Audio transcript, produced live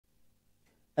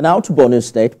And now to Borno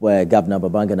State, where Governor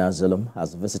Zulum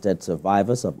has visited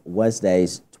survivors of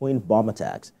Wednesday's twin bomb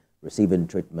attacks receiving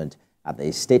treatment at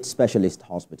the State Specialist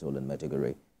Hospital in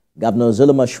Maiduguri. Governor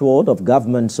Zulum assured of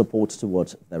government support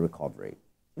towards their recovery.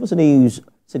 TVC News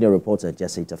senior reporter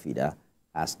Jesse Tafida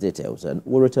has details and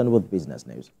will return with business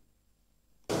news.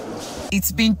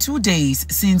 It's been 2 days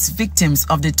since victims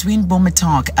of the twin bomb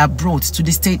attack are brought to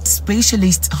the State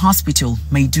Specialist Hospital,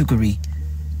 Maiduguri.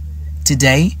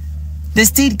 Today, the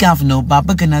State Governor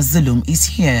Zulum is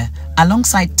here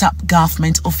alongside top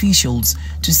government officials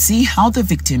to see how the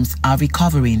victims are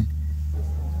recovering.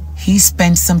 He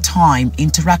spent some time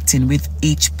interacting with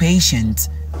each patient.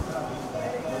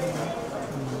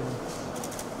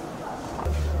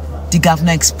 The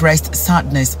governor expressed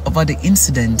sadness over the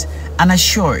incident and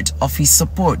assured of his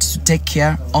support to take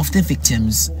care of the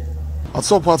victims.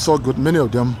 So far, so good. Many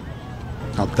of them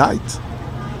have died,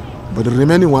 but the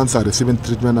remaining ones are receiving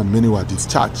treatment and many were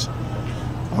discharged.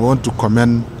 I want to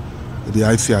commend the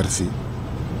ICRC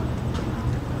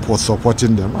for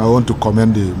supporting them. I want to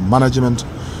commend the management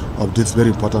of this very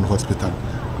important hospital,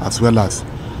 as well as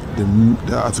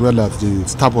the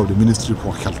staff of the Ministry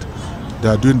for Health. They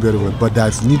are doing very well, but there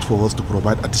is need for us to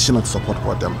provide additional support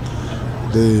for them.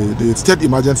 The State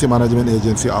Emergency Management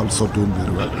Agency are also doing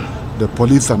very well. The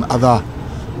police and other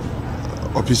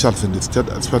officials in the state,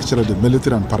 especially the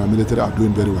military and paramilitary, are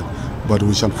doing very well. But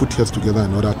we shall put heads together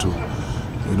in order to,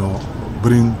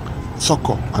 bring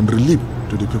succor and relief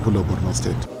to the people of Borno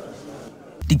State.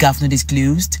 The governor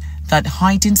disclosed that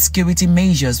heightened security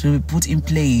measures will be put in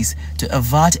place to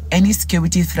avert any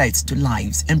security threats to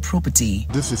lives and property.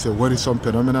 This is a worrisome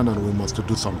phenomenon and we must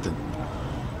do something.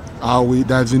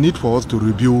 There is a need for us to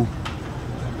review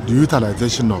the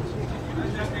utilization of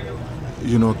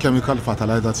chemical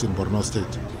fertilizers in Borno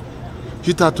State.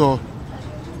 Hitherto,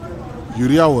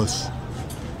 urea was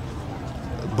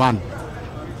banned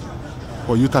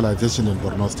for utilization in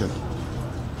Borno State.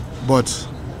 But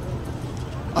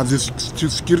as the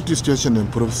security situation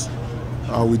improves,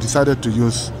 we decided to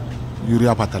use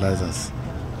urea fertilizers.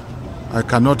 I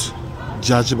cannot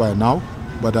judge by now,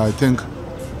 but I think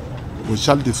we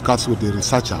shall discuss with the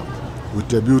researcher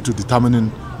with a view to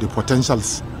determining the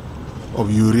potentials of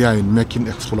urea in making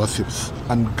explosives.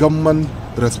 And government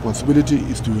responsibility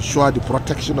is to ensure the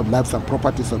protection of lives and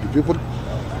properties of the people.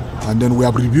 And then we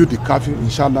have reviewed the curfew.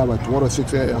 Inshallah, by tomorrow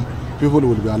 6 a.m., people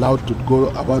will be allowed to go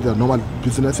about their normal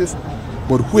businesses.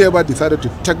 But whoever decided to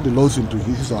take the laws into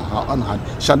his or her own hand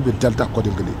shall be dealt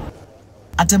accordingly.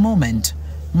 At the moment,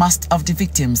 most of the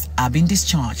victims are being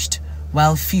discharged,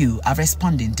 while few are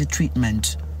responding to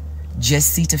treatment.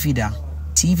 Jesse Tafida,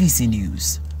 TVC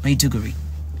News, Maiduguri.